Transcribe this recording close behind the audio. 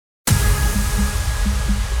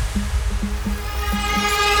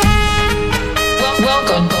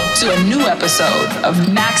to a new episode of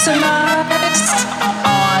Maxximize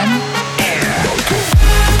On Air.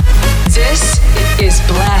 This is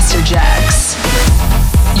Blasterjaxx,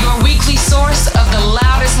 your weekly source of the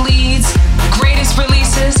loudest leads, greatest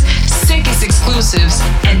releases, sickest exclusives,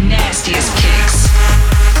 and nastiest kicks.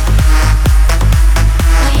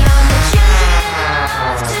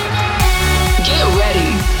 Get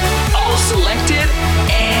ready, all selected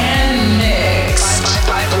and mixed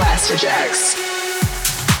by Blasterjaxx.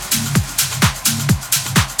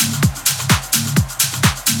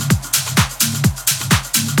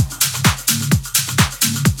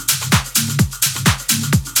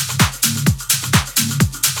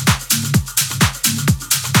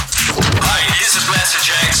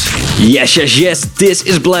 Yes, this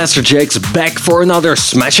is Blasterjaxx back for another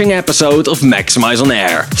smashing episode of Maxximize On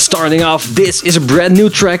Air. Starting off, this is a brand new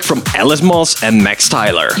track from Ellis and Max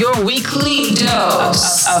Tyler. Your weekly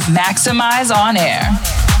dose of Maxximize On Air.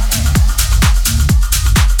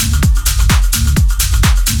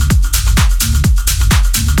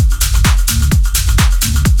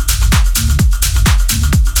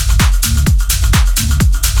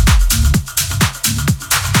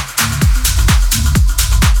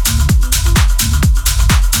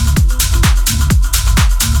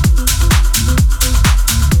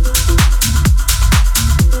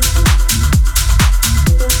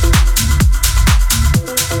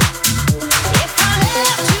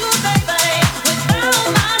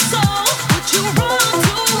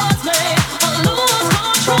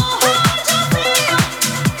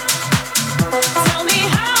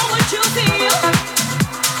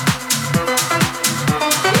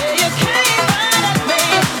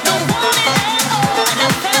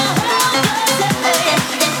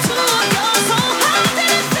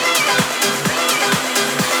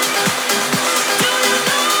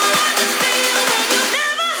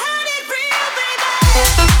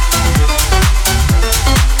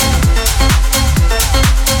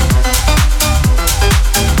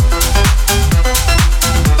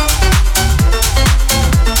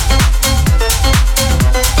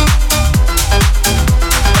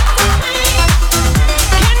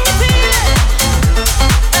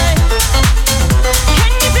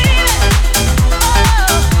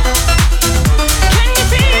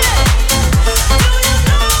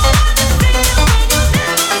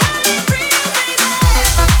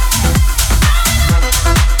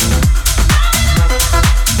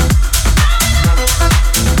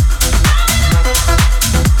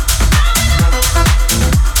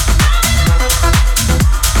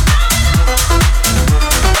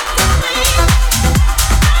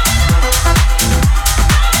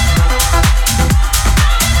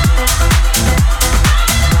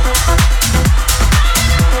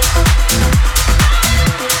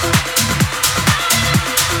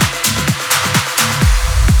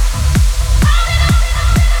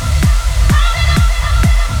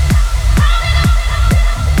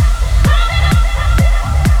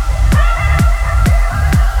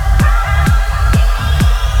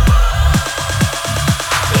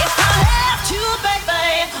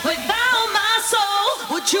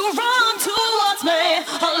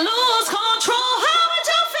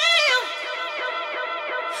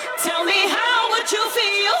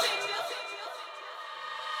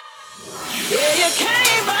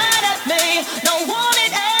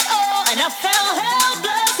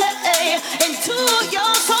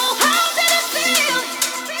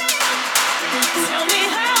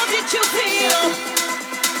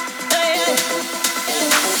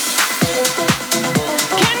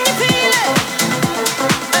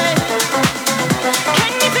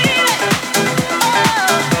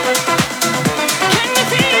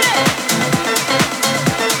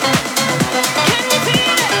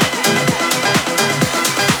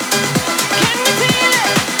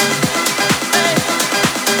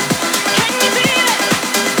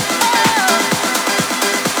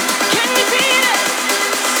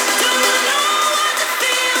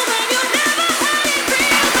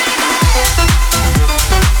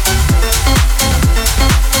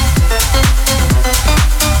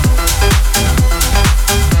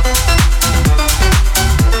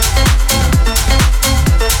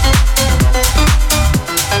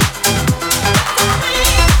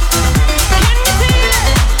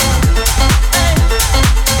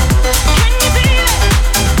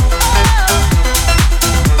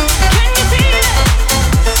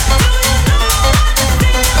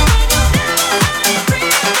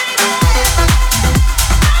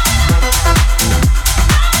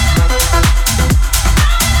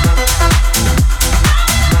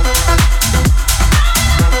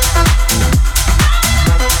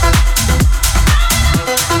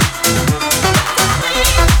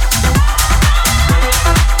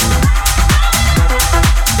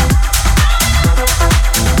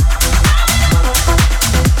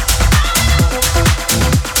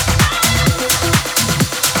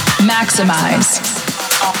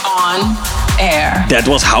 Maxximize On Air. That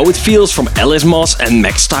was How It Feels from Ellis and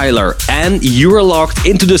Max Tyler. And you are locked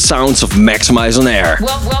into the sounds of Maxximize On Air.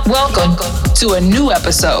 Welcome to a new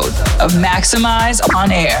episode of Maxximize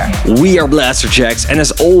On Air. We are Blasterjaxx, and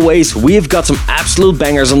as always, we've got some absolute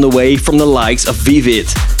bangers on the way from the likes of Vivid,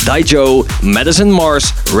 Daijo, Madison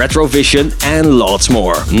Mars, Retrovision, and lots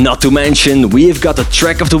more. Not to mention, we've got the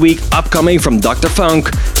track of the week upcoming from Dr.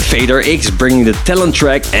 Funk, Fader X bringing the talent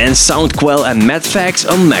track, and Soundquell and Matt Fax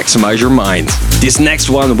on Maxximize Your Mind. This next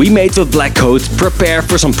one we made with Black Coat. Prepare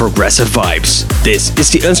for some progressive vibes. This is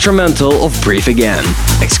the instrumental of Breathe Again,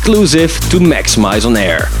 exclusive to Maxximize On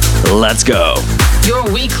Air. Let's go. Your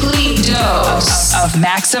weekly dose of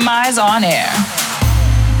Maxximize On Air.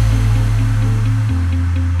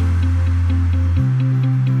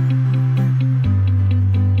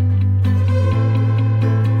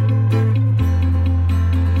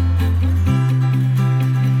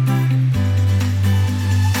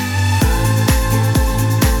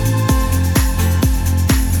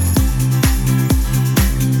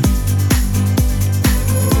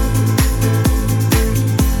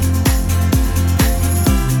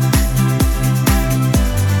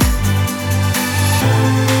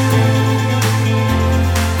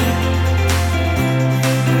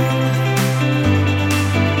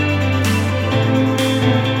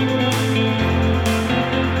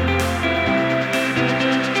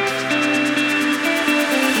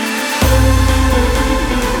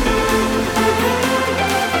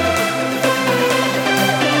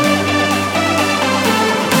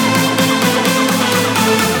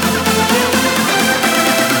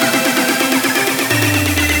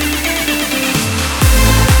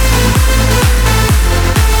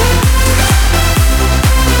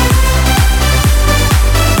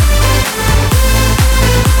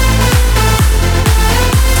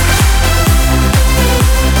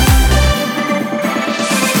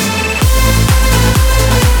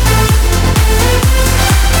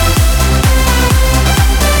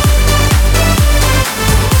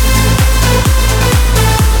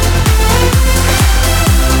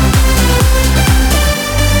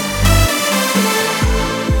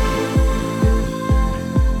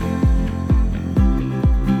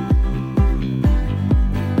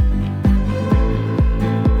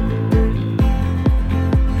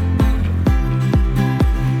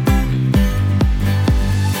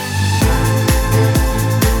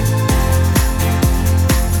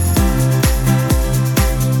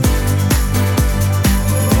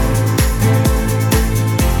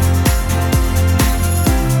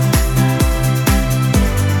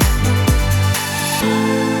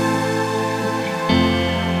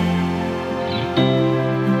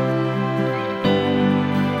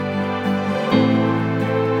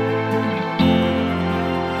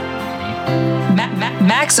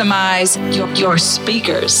 Maximize your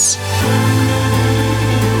speakers.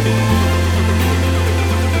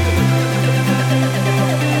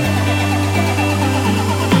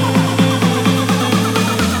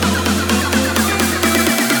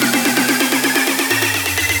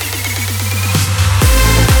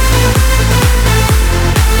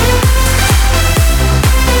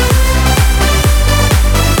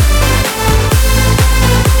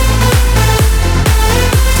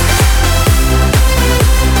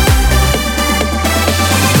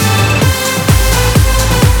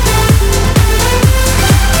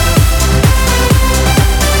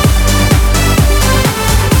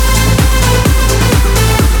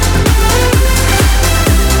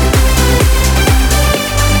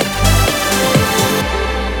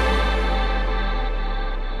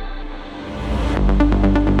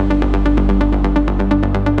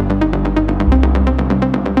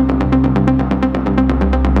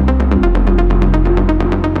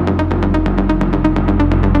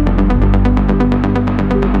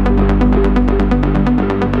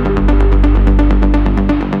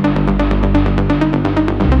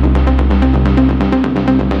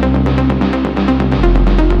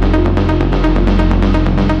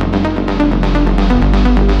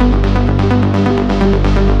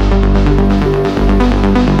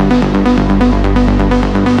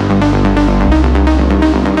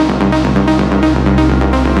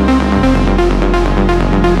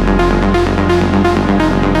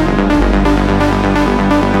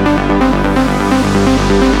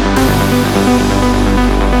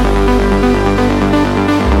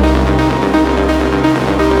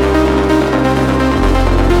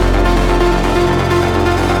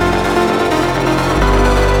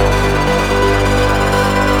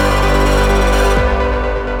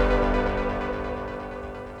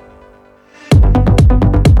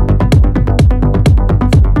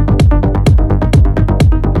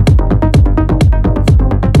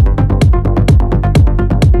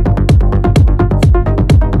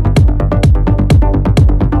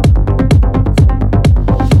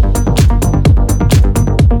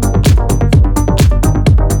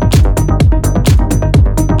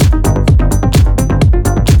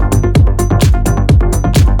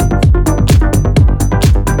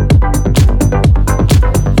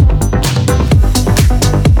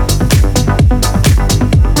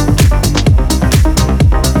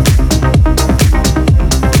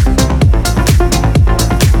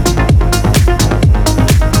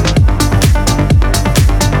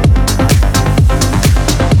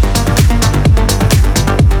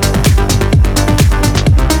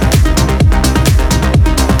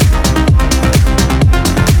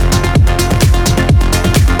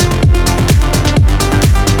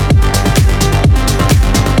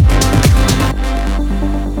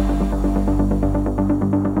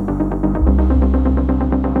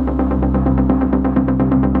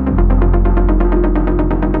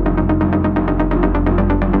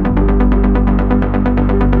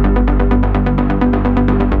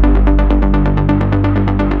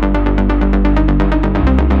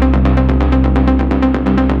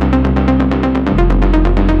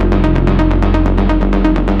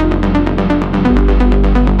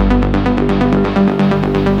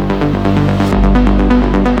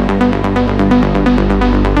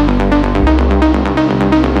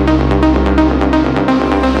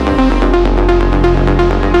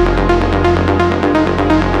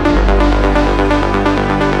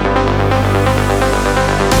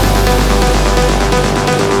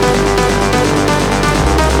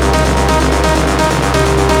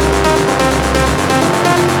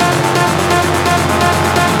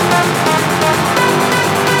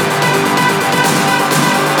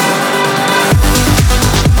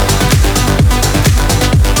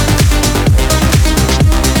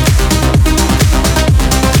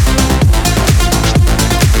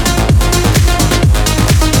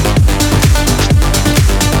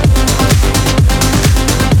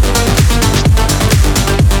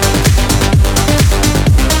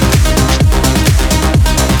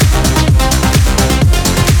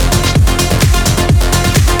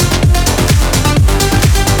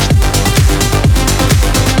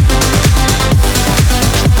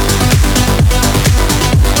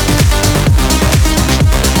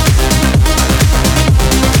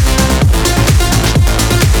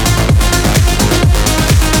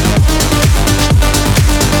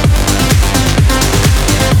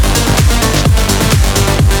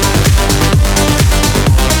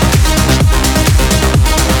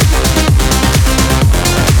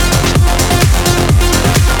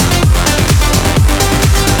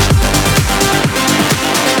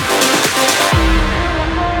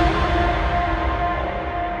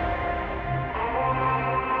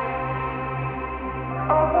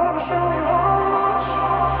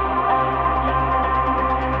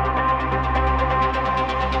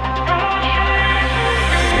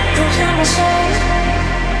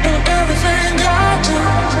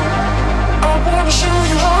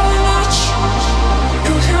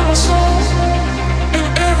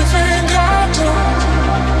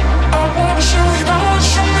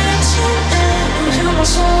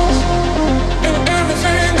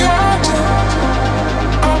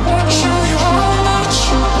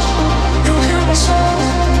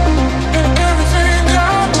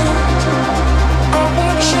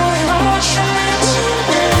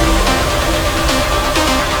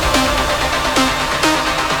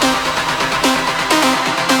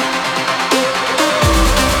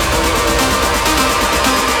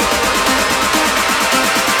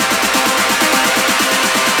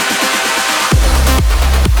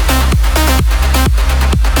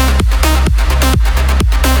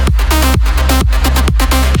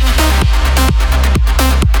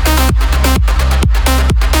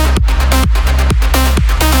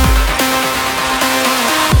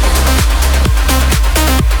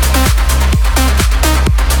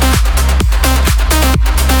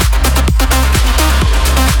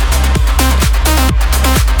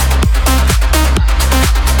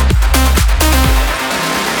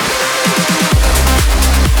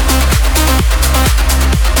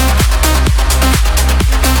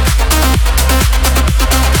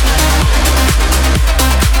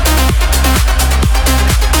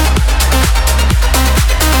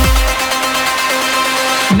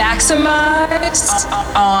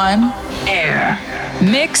 On Air.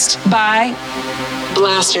 Mixed by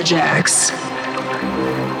Blasterjaxx.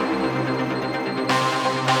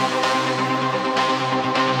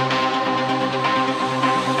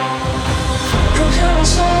 You hear my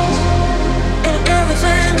soul in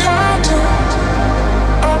everything I do.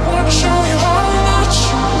 I wanna show you how much.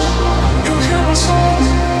 You hear my soul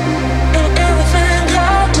in everything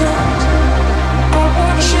I do. I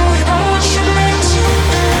wanna show you how much you mean to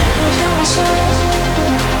me. You hear my soul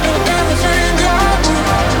in everything I do.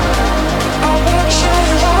 I wanna show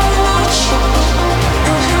you how much.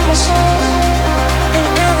 You hear my soul in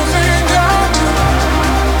everything I do.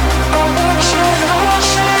 I wanna show you how much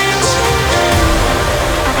you mean to me.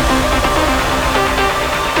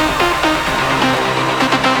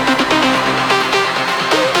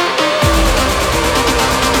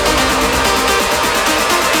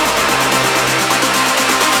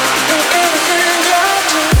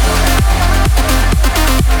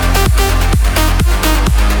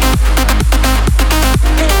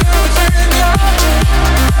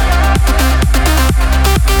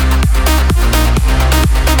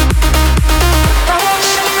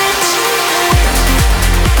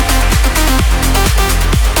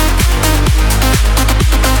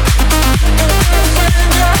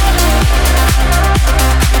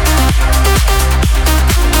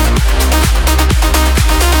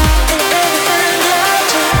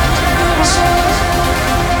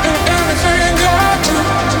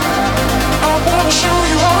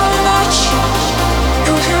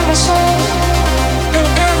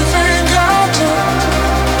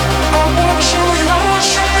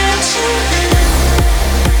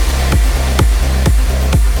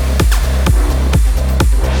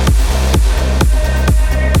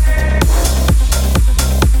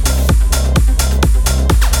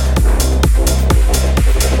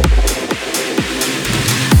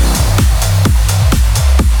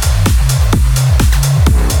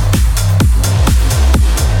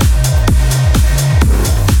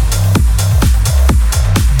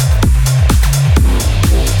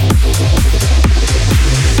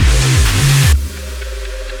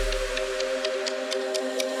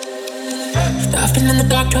 I've been in the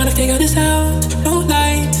dark trying to figure this out. No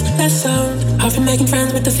lights, less sound. I've been making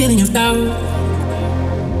friends with the feeling of doubt,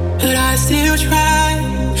 but I still try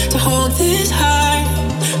to hold this high.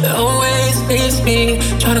 It always leaves me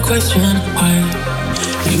trying to question why.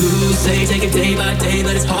 You say take it day by day,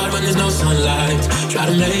 but it's hard when there's no sunlight. Try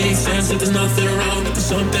to make sense if there's nothing wrong, but there's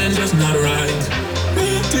something just not right.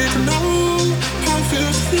 Where did you know how it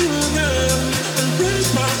feels to feel again?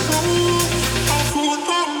 Embrace my soul, I'll fall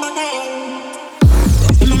on my own.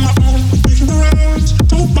 On my own, making the rounds,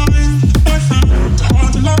 don't mind my friend. It's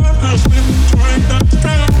hard to love her, swim, trying not to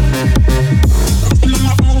drown. On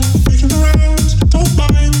my own, making the rounds, don't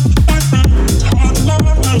mind my friend. It's hard to love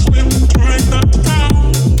her, swim, trying not to drown.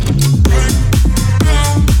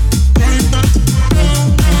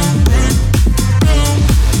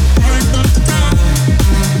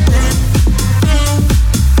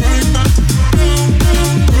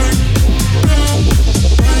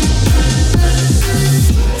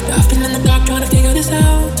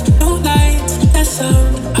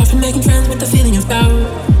 Making friends with the feeling of doubt,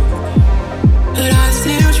 but I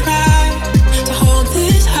still try to hold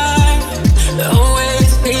this high. It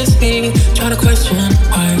always leaves me trying to question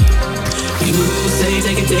why. You say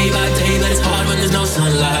take it day by day, but it's hard when there's no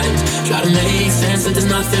sunlight. Try to make sense that there's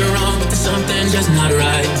nothing wrong, but there's something just not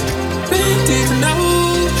right. Ready to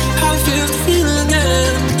know how it feels to feel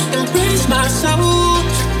again. Embrace my soul,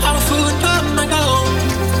 all the food up my goal.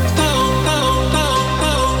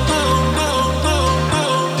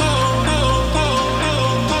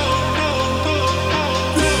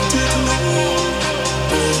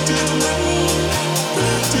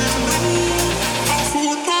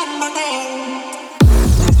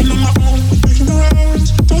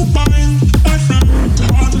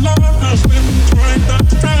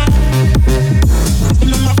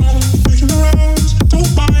 Don't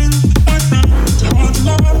mind my friend.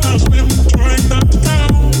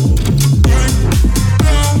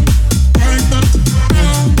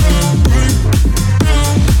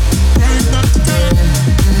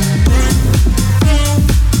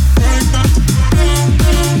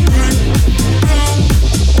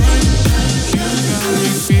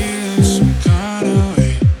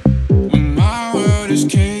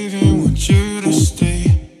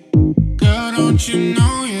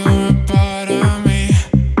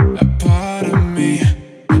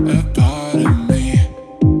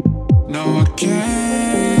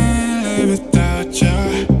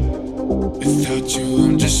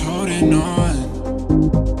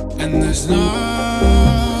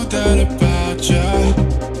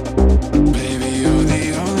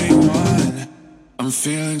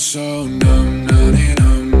 feeling so numb, numb,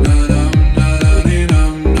 numb, numb,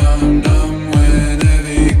 numb, numb, numb.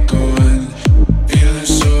 Whenever you're going, feeling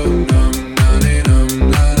so numb, numb, numb,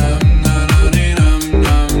 numb, numb,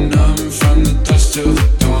 numb, numb. From the dusk till the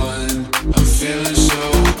dawn, I'm feeling so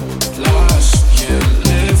lost. Can't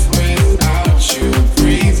live without you,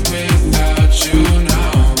 breathe without you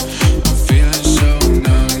now. I'm feeling so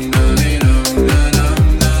numb, numb, numb, numb,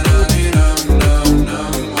 numb, numb,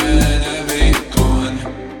 numb. Whenever you're gone,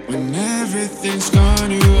 when everything's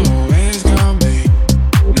gone, you always got me.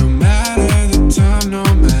 No matter the time, no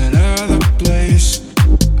matter the place,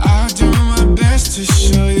 I'll do my best to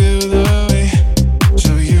show you the way,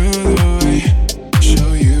 show you the way,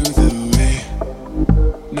 show you the way.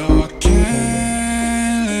 No, I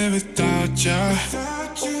can't live without you.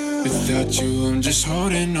 Without you, I'm just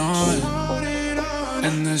holding on.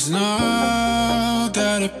 And there's no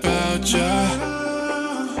doubt about you.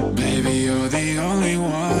 Baby, you're the only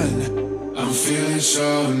one. I'm feeling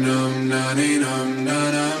so numb, numb, numb,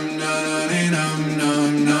 numb, numb, numb,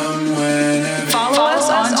 numb, numb. Whenever Follow us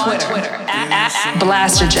on Twitter at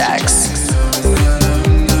Blasterjaxx.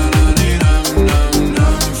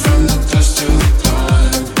 from the dusk till the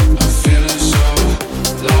dawn, I'm feeling so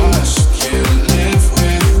lost. Can't live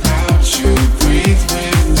without you, breathe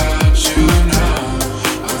without you now.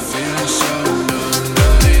 I'm feeling so numb,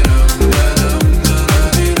 numb, numb, numb,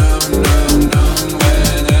 numb, numb.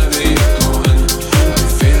 Whenever you're gone, I'm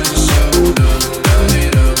feeling so numb, numb,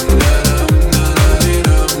 numb, numb,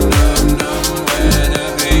 numb, numb.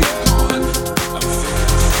 Whenever you're gone, I'm feeling.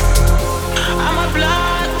 I'm a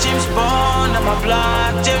black James Bond, I'm a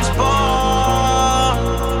black James Bond.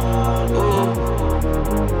 Ooh.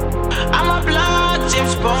 I'm a black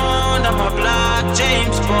James Bond, I'm a black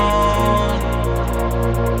James Bond.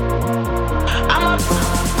 I'm a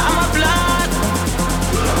black,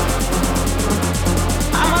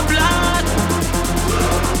 I'm a black,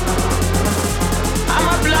 I'm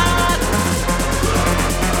a black,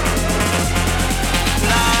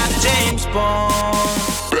 black James Bond.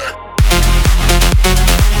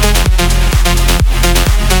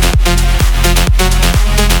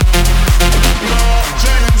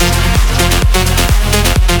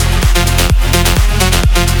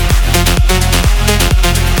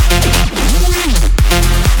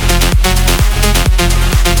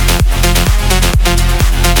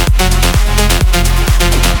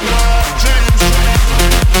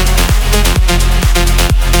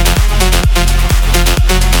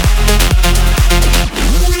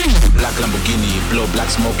 Black Lamborghini, blow black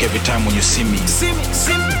smoke every time when you see me.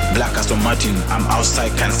 Black Aston Martin, I'm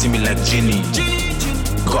outside, can't see me like Genie.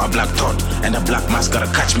 Got a black thought and a black mask,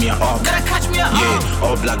 gotta catch me up. Yeah,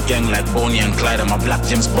 all black gang like Bonnie and Clyde, I'm a black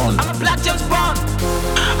James Bond. I'm a black James Bond.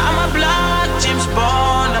 I'm a black James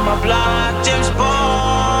Bond. I'm a black James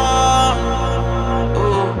Bond.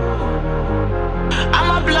 Ooh. I'm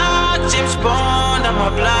a black James Bond. I'm a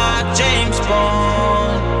black James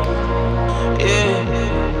Bond. Yeah.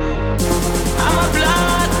 I'm a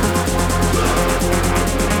black.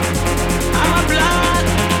 I'm a black.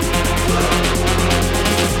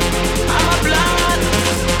 I'm a black.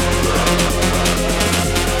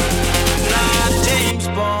 Black James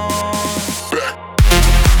Bond.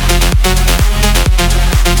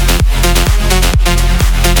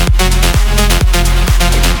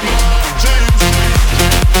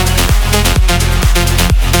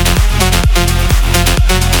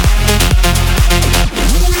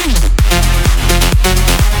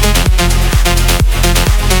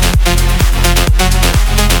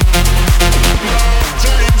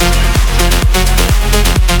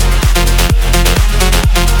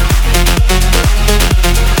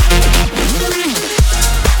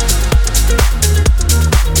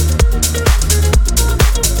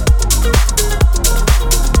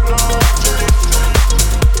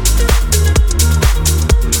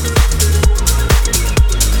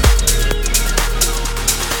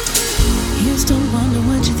 Used to wonder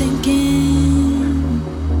what you're thinking.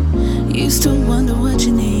 Used to wonder what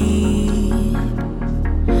you need.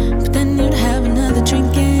 But then you'd have another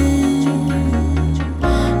drinking.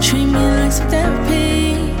 Treat me like some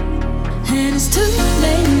therapy. And it's too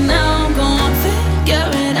late now, I'm gonna figure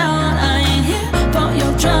it out. I ain't here for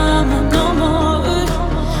your drama no more.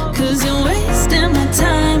 Cause you're wasting my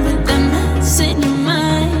time with that mess in your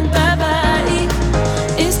mind. Bye bye,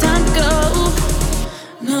 it's time to go.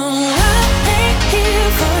 No, I ain't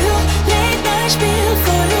here for your late night spiel,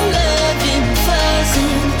 for your loving and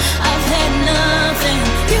fussing. I've had nothing.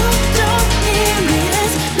 You don't hear me,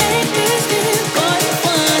 let's make this deal. Boy,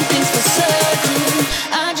 one thing's for certain,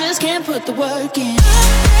 I just can't put the work in. I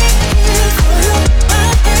ain't here for your, I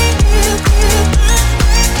ain't here for your.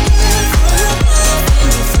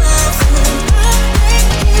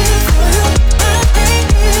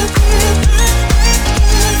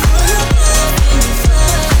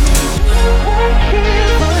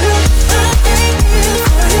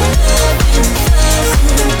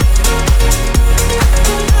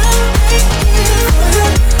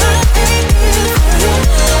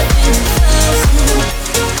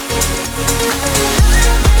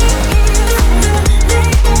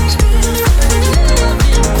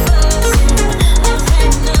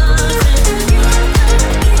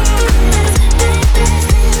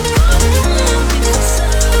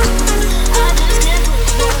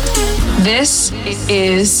 This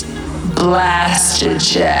is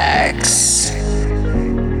Blasterjaxx.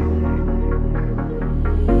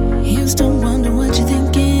 Used to wonder what you're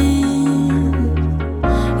thinking.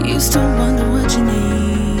 Used to wonder what you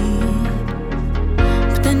need.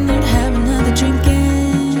 But then you'd have another drink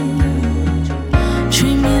and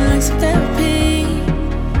treat me like some therapy.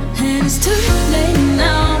 And it's too late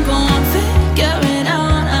now, I'm gonna figure it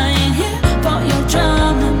out. I ain't here for your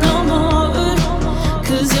drama no more.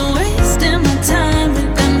 Cause you're wasting my time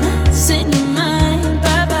with that mess in your mind.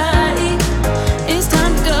 Bye bye, it's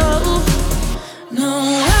time to go. No,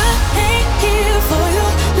 I ain't here for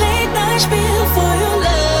your late night spiel, for your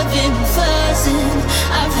loving, fussing.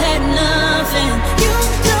 I've had nothing. You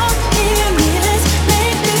don't hear me, let's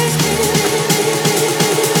make this deal.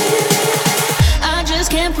 I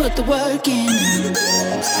just can't put the work in.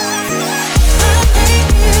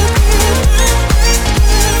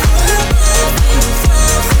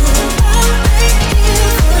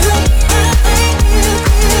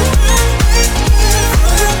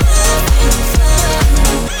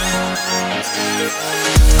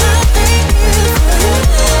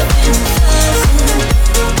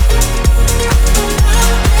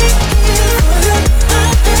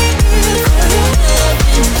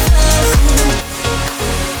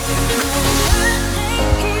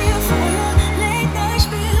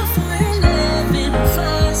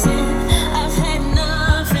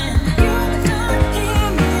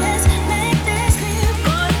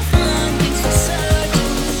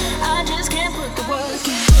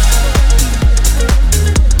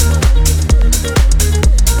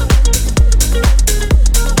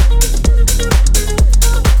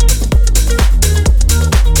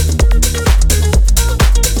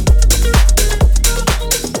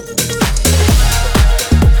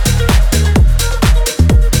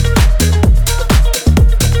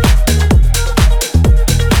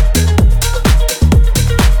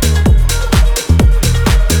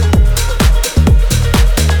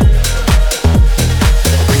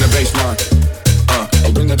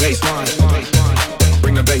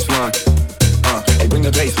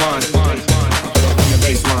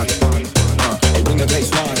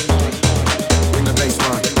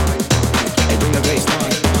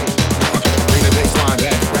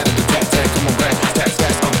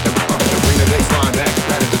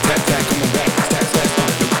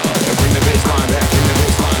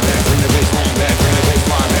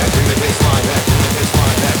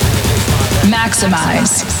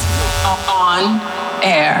 Maxximize On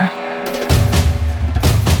Air.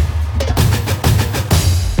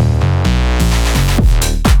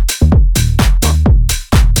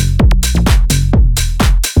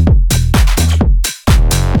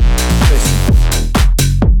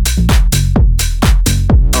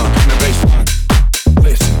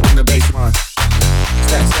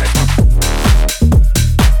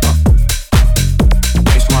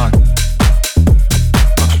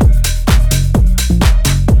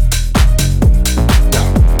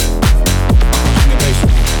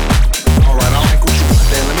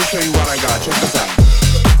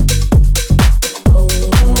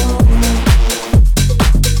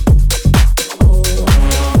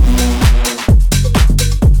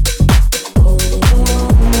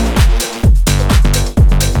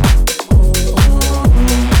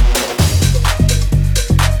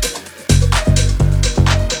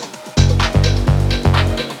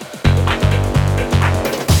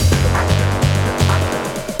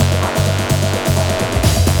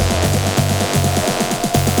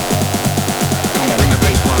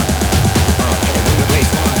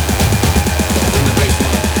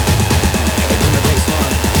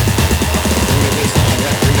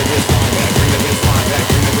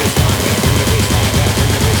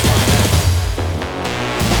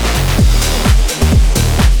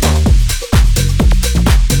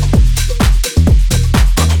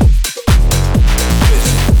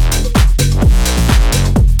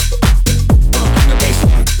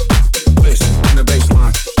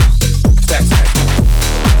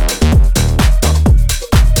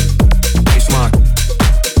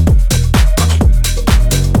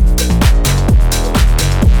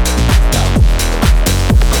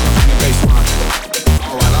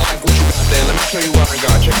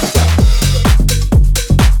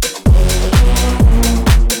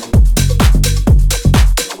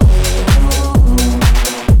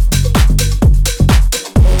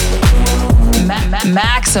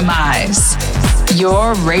 Maxximize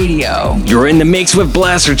your radio. You're in the mix with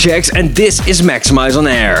Blasterjaxx, and this is Maxximize On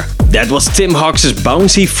Air. That was Tim Hawks'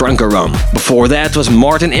 bouncy Franco-Rum. Before that was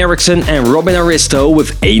Martin Erickson and Robin Aristo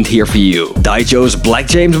with Ain't Here For You. Daijo's Black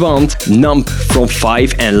James Bond, Numb from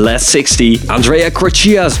 5 and Last 60. Andrea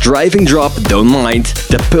Corcia's Driving Drop, Don't Mind.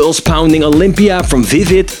 The pulse-pounding Olympia from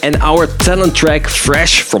Vivid. And our talent track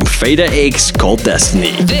Fresh from Veda X called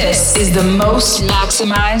Destiny. This is the most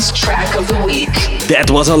maximized track of the week. That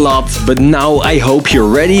was a lot, but now I hope you're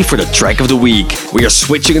ready for the track of the week. We are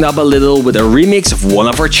switching it up a little with a remix of one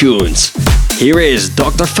of our tunes. Here is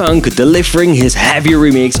Dr. Funk delivering his heavy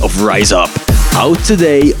remix of Rise Up, out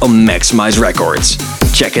today on Maxximize Records.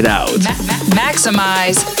 Check it out.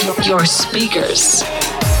 Maximize your speakers.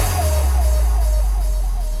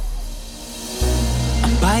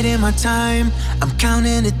 I'm biding my time, I'm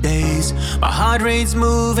counting the days. My heart rate's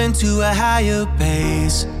moving to a higher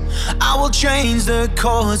pace. I will change the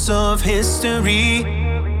course of history.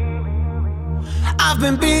 I've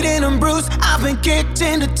been beaten and bruised, I've been kicked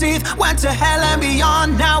in the teeth. Went to hell and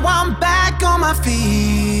beyond, now I'm back on my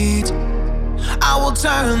feet. I will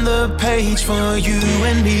turn the page for you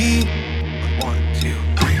and me. 1, 2,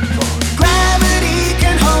 3, 4. Gravity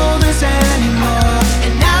can't hold us anymore,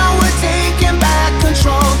 and now we're taking back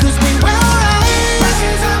control. Cause we will rise.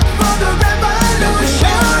 Rise up for the revolution.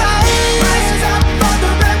 We'll rise. Rise up for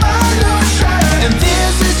the revolution. And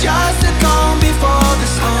this is just the calm before the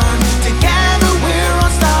storm. Together we're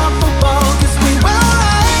unstoppable. Cause we will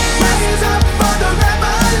rise. Rise up for the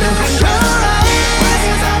revolution. We'll rise.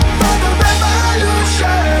 Rise up for the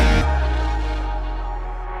revolution.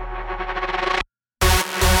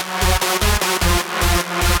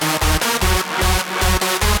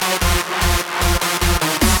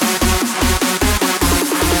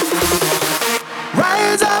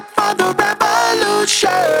 Rise up for the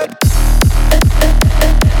revolution.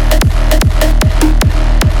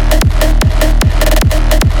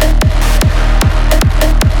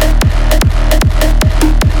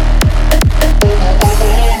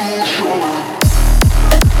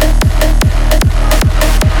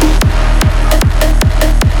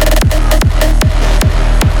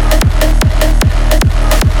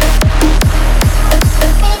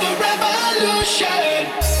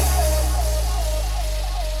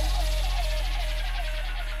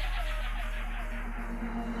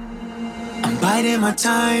 Biding my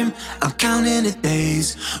time, I'm counting the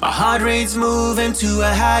days. My heart rate's moving to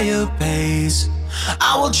a higher pace.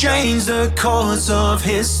 I will change the course of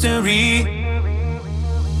history.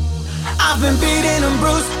 I've been beaten and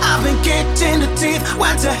bruised, I've been kicked in the teeth.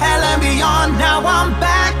 Went to hell and beyond, now I'm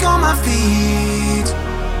back on my feet.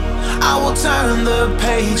 I will turn the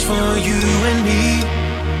page for you and me.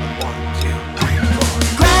 1, 2, 3,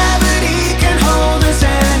 4. Gravity can't hold us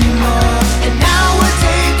anymore, and now we're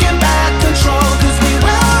taking back control. Cause we will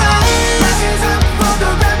rise. Rise up for the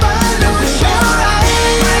revolution. We'll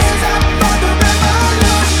rise. Rise up for the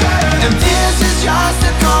revolution. And this is just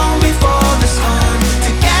the calm before the storm.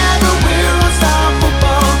 Together we're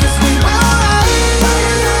unstoppable. Cause we will rise.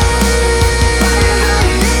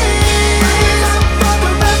 Rise up for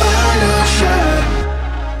the revolution.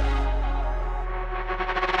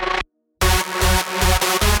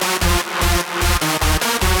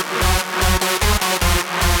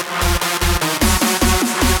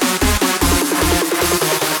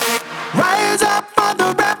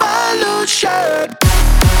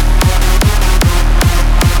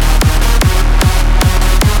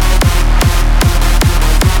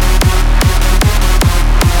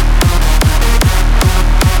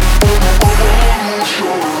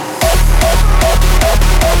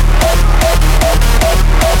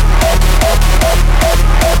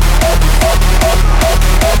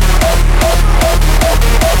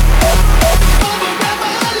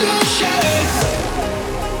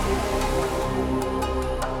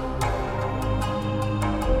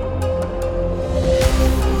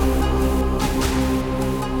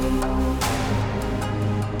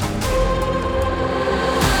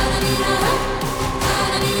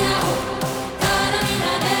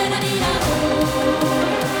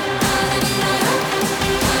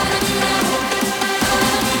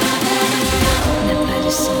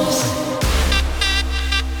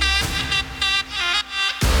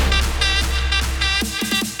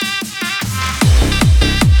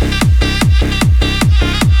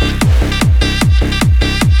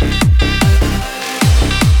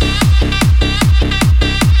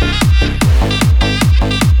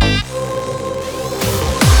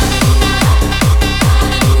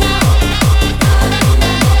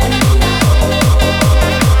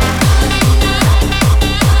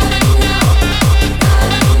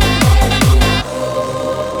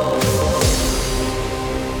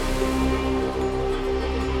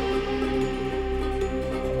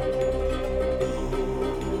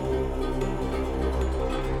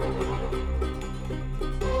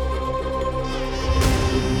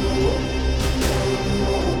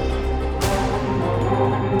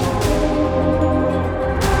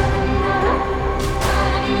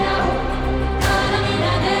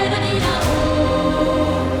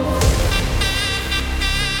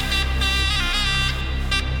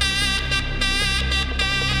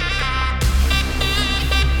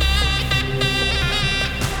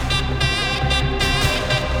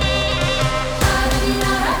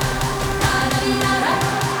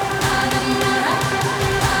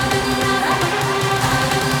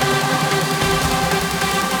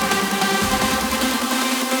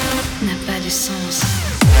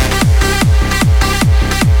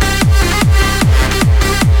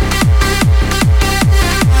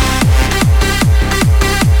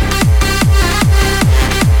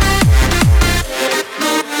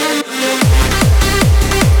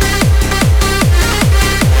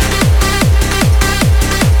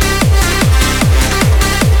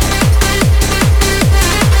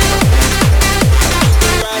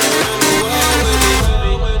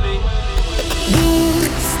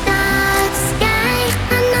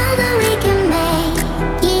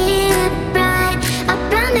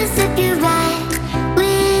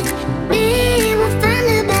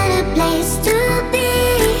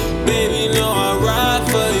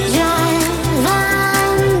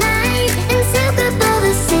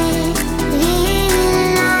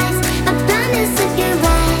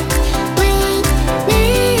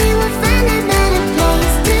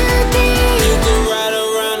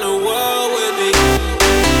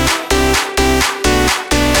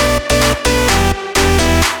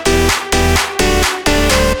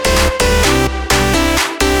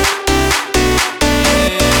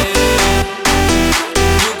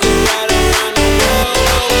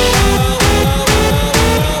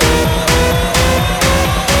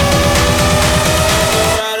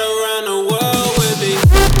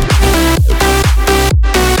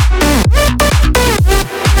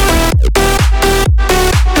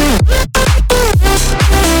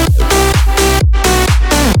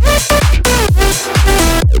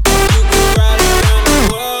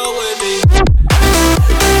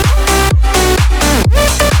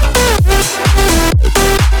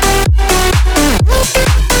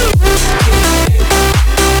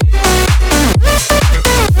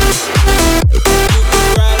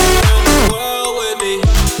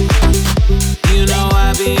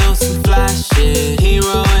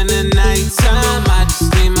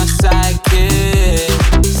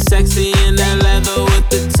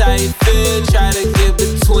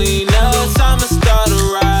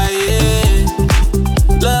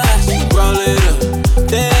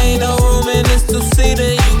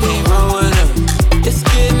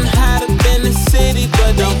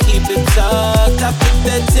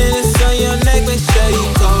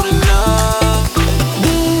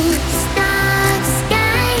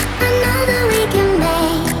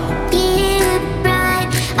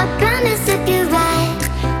 if you're right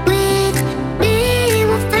with me,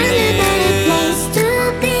 we'll find a better place to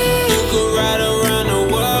be. You could ride around the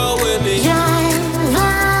world with me. Drive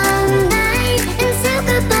all night and sail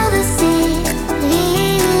above the city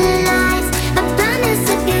lights. I promise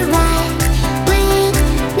if you're right with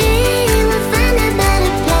me, we'll find a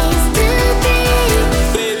better place to be.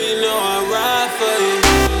 Baby, know I ride for you.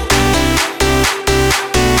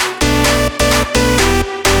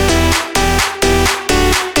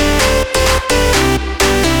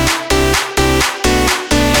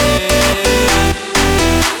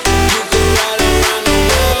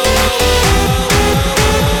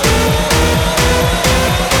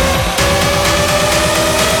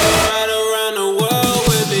 Ride around the world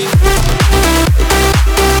with me.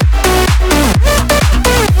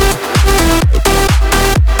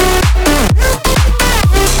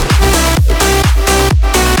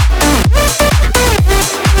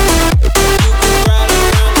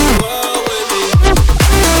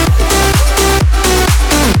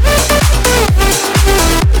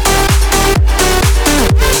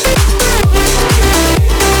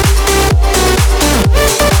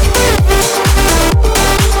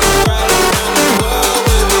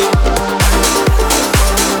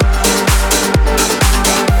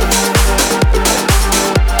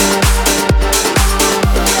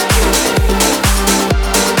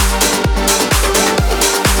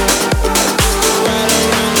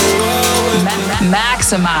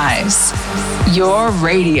 Maxximize your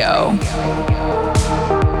radio.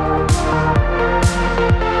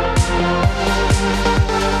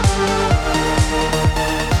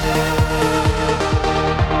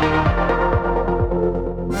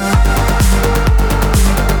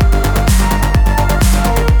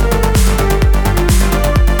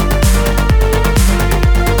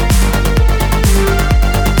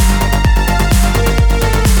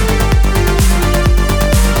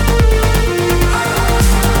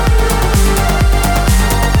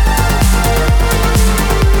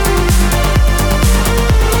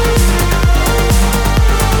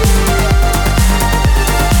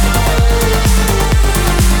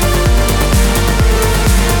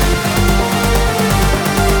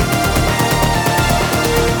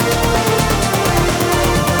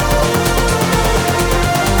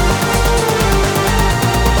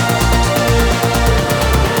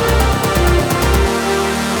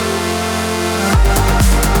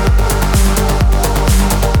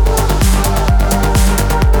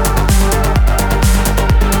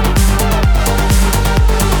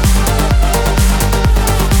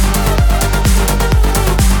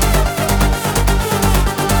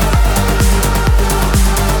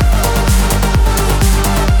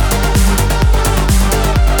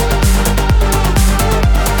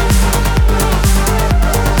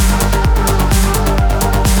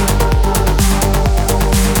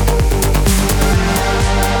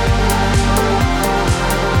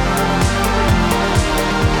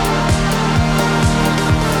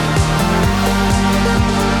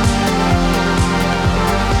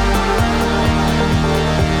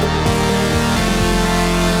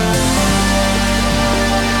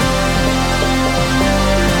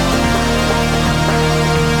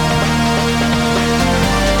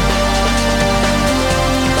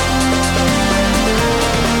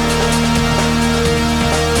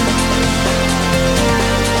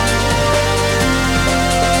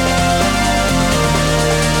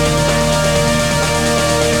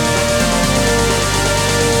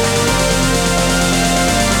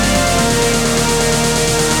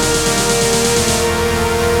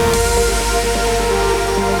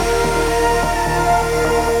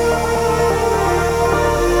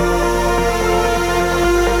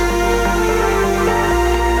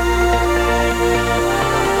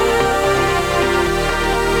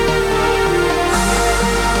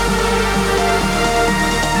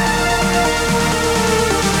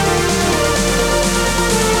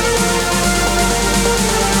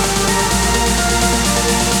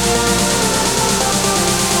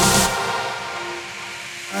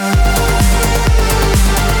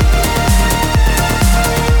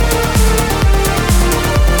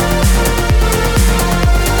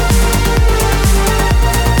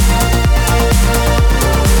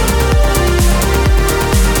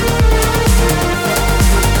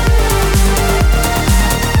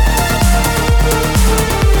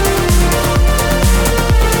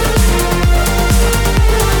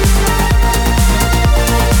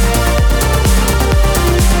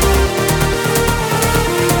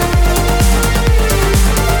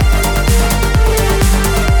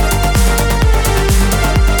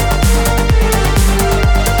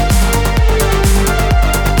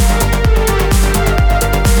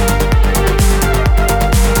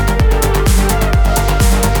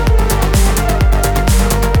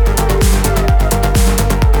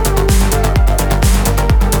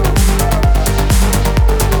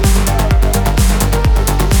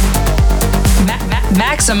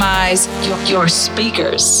 maximize your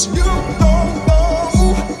speakers.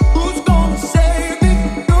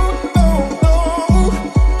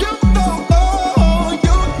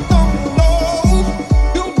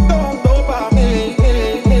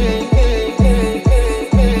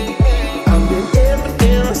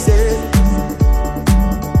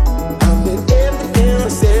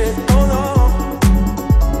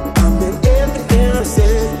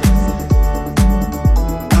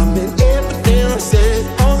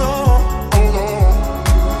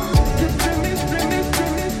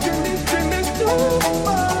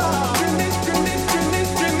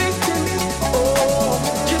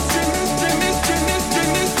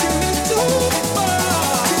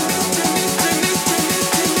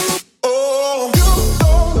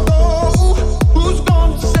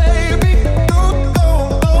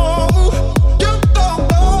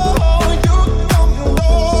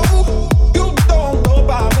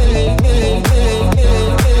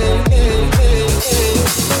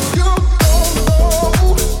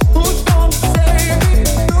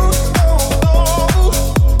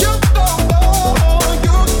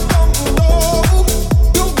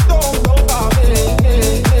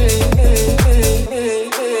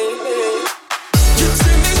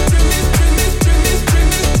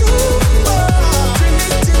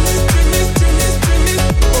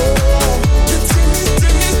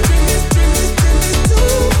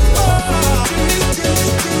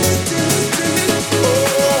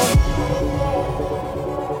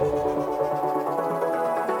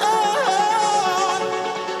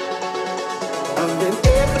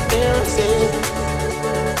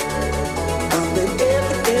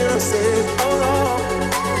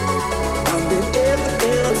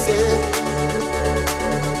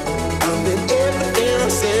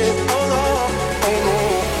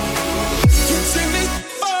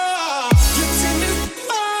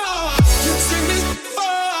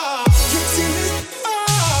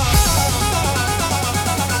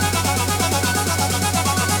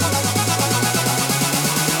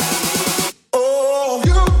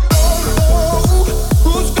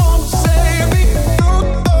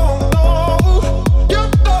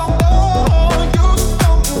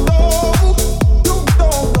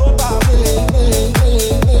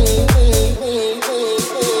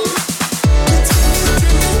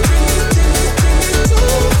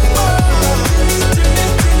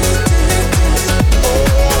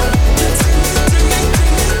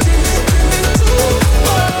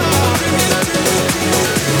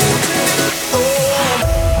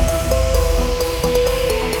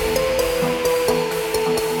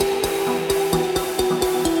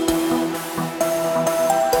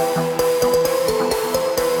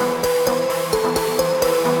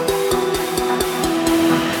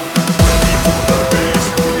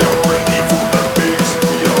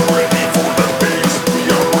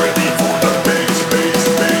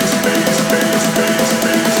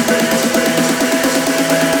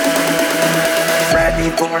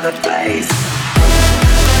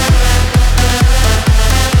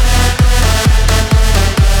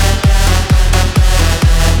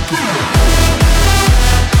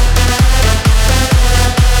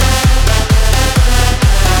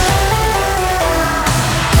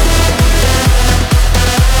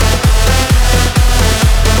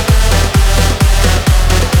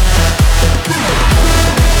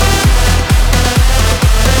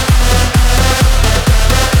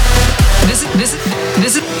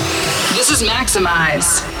 This is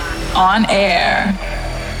Maxximize On Air.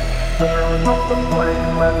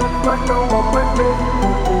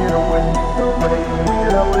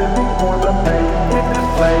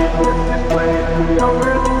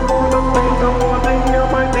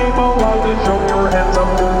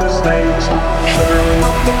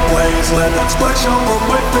 Let us splash all of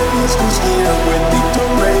my face, 'cause here with the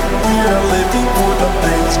parade, we are living for the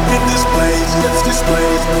bass. In this place, yes, this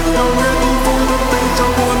place, we are ready for the bass. I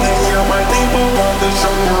wanna hear my name around the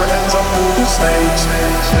show, your hands up to the stage.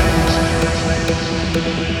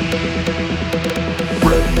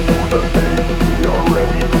 Ready for the bass, we are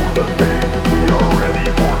ready for the bass, we are ready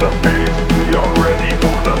for the bass, we are ready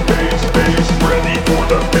for the bass, bass, ready for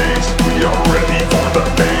the bass, we are ready for the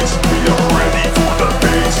bass, we are ready for the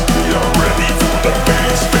bass, we are ready for the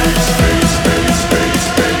bass, bass, bass, bass, bass,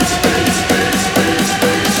 bass, bass, bass, bass, bass,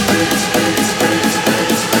 bass, bass, bass,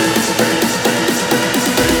 bass, bass, bass.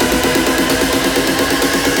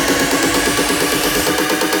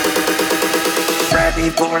 Ready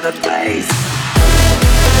for the bass.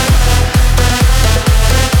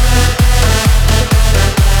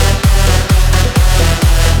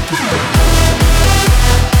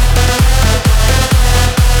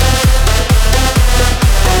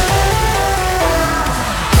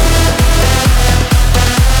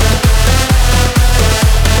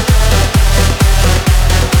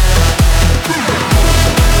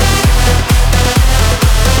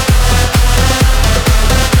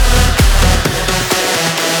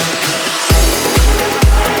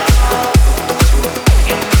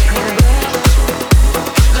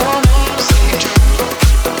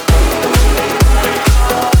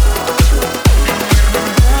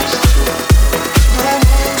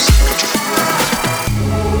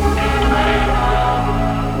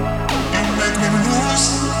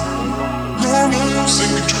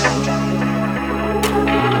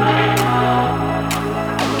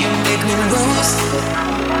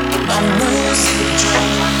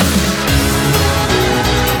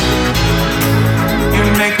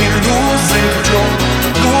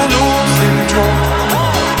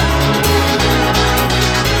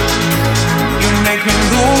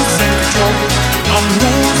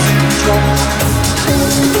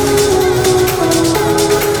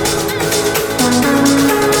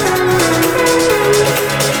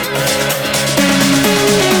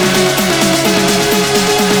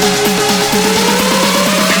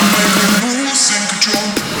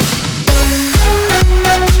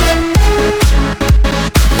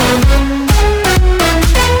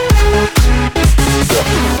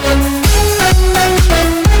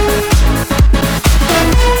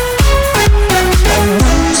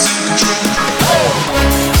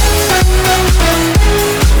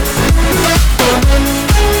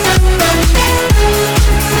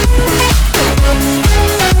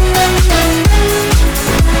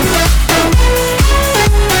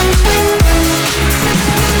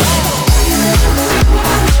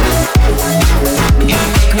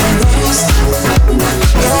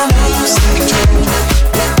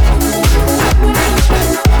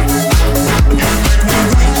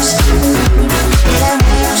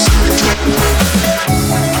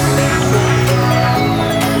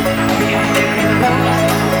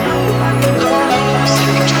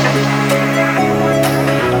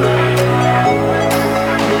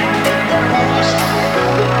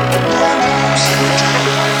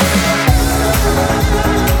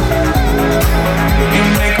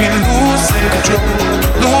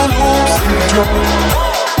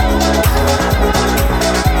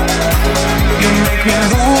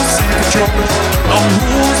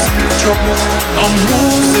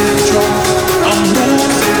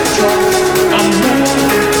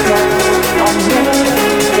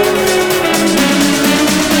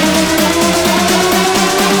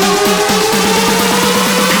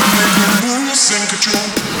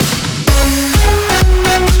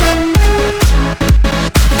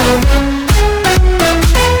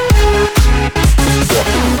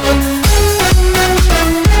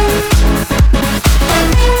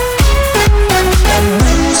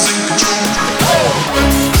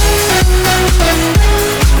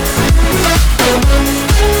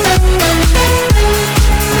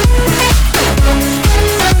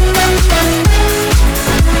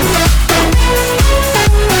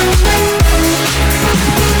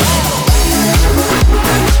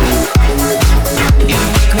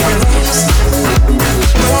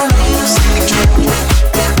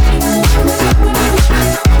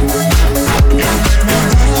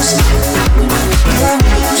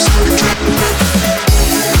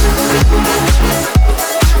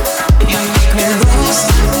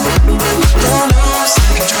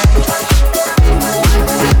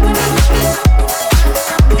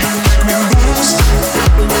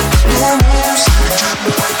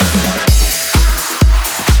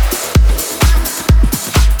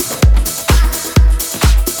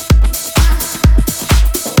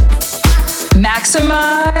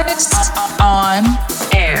 Maxximize On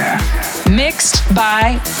Air. Mixed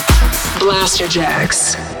by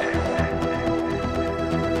Blasterjaxx.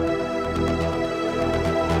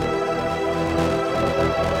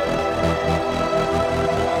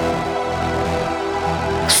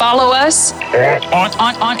 Follow us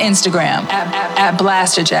on Instagram at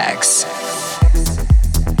Blasterjaxx.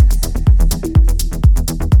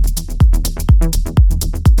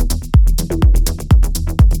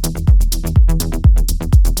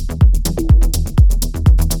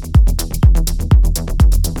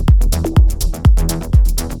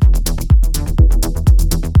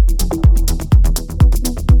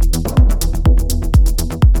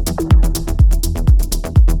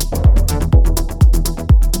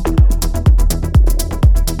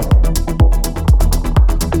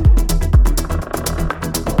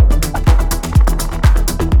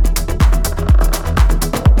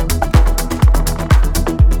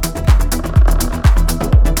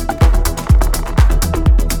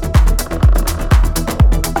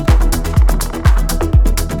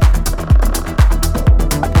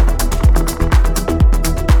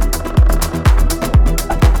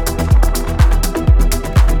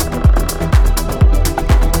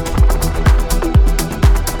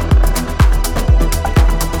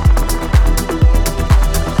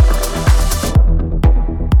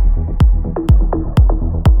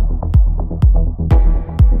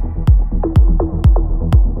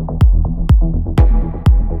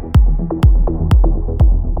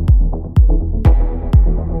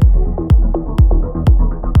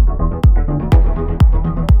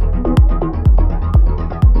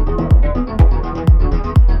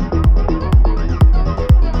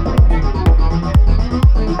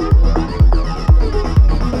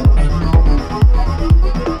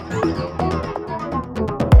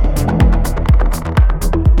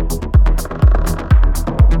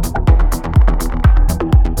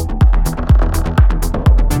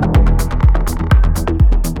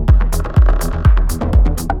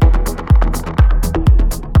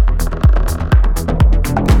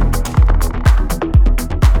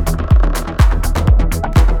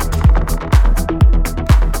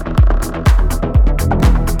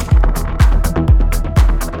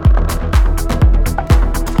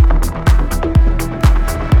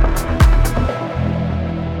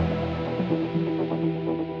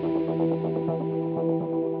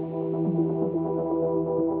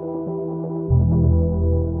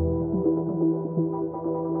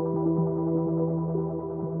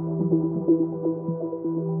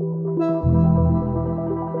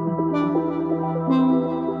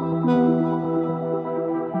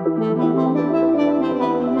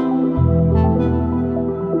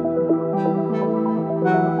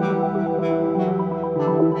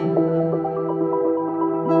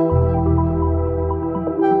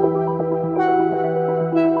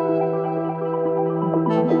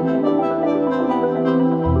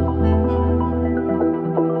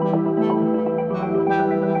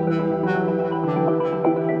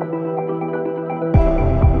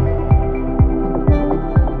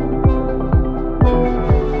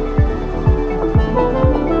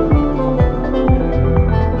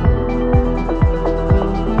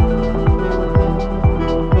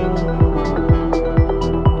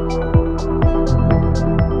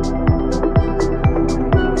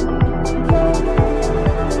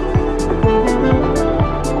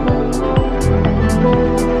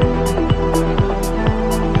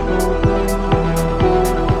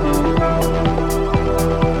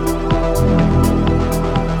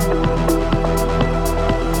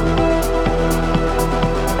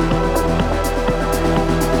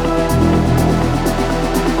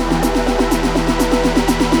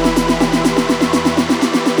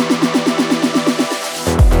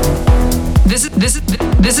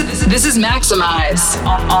 This is Maxximize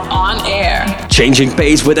on Air. Changing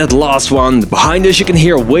pace with that last one. Behind us you can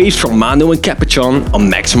hear waves from Manu and Capuchon on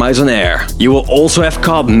Maxximize On Air. You will also have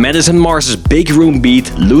caught Madison Mars's Big Room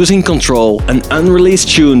beat, Losing Control, an unreleased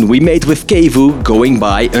tune we made with Kevu, Going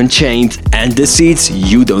By Unchained, and The Seeds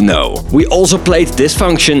You Don't Know. We also played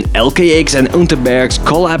Dysfunction, LKX and Unterberg's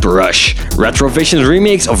collab Rush, Retrovision's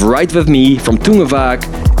remix of Ride With Me from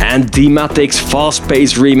Tungevag, and D-Matic's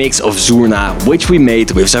fast-paced remix of Zurna, which we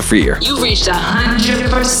made with Zafir. You reached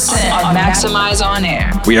 100% on Maxximize On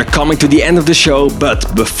Air. We are coming to the end of the show,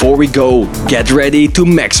 but before we go, get ready to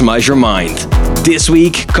maximize your mind. This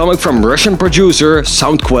week, coming from Russian producer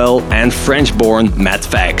Soundquell and French-born Matt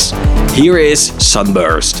Fax. Here is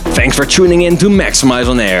Sunburst. Thanks for tuning in to Maxximize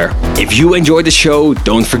On Air. If you enjoyed the show,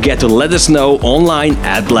 don't forget to let us know online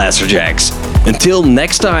at Blasterjaxx. Until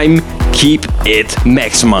next time, keep it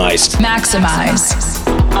maximized. Maxximize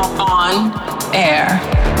On Air.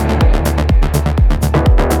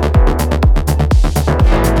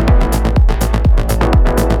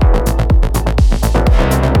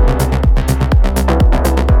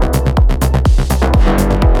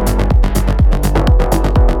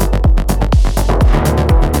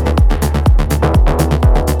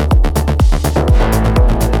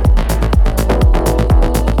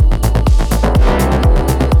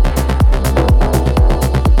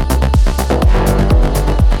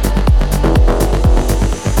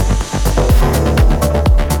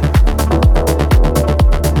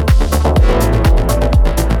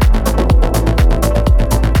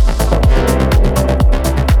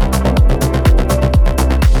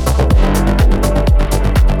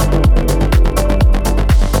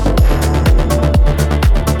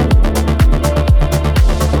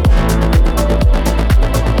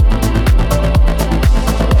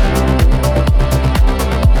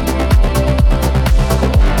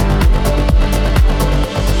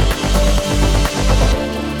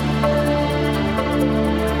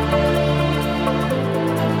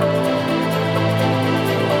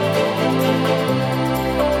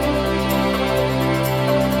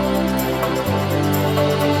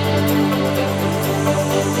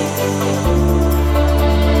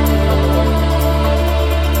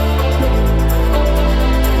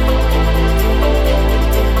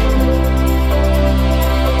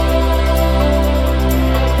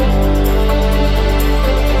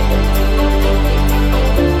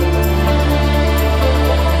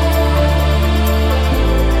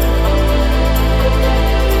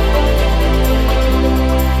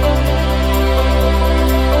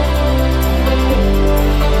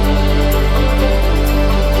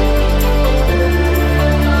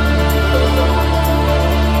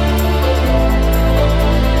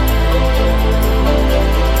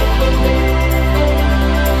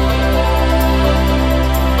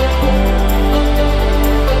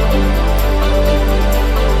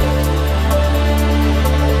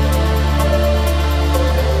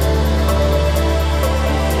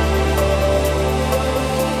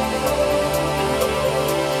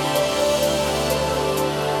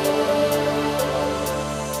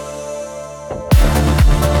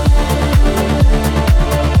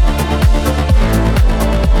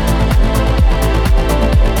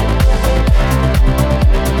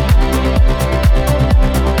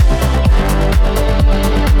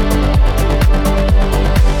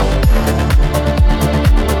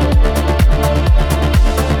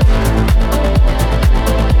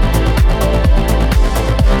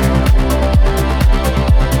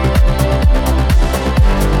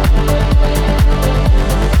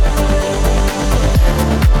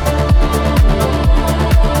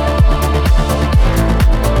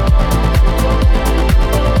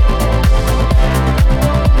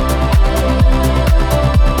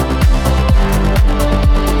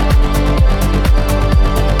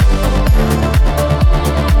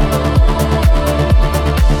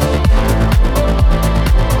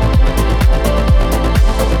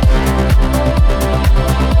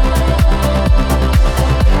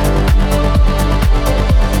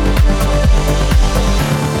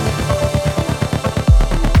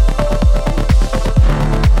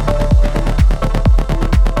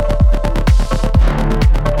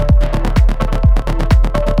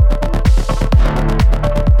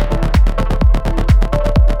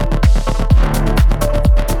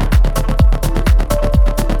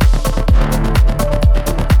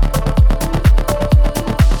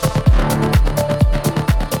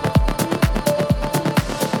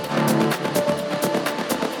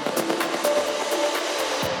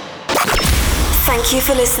 Thank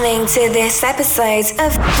you for listening to this episode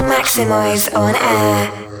of Maxximize On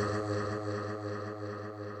Air.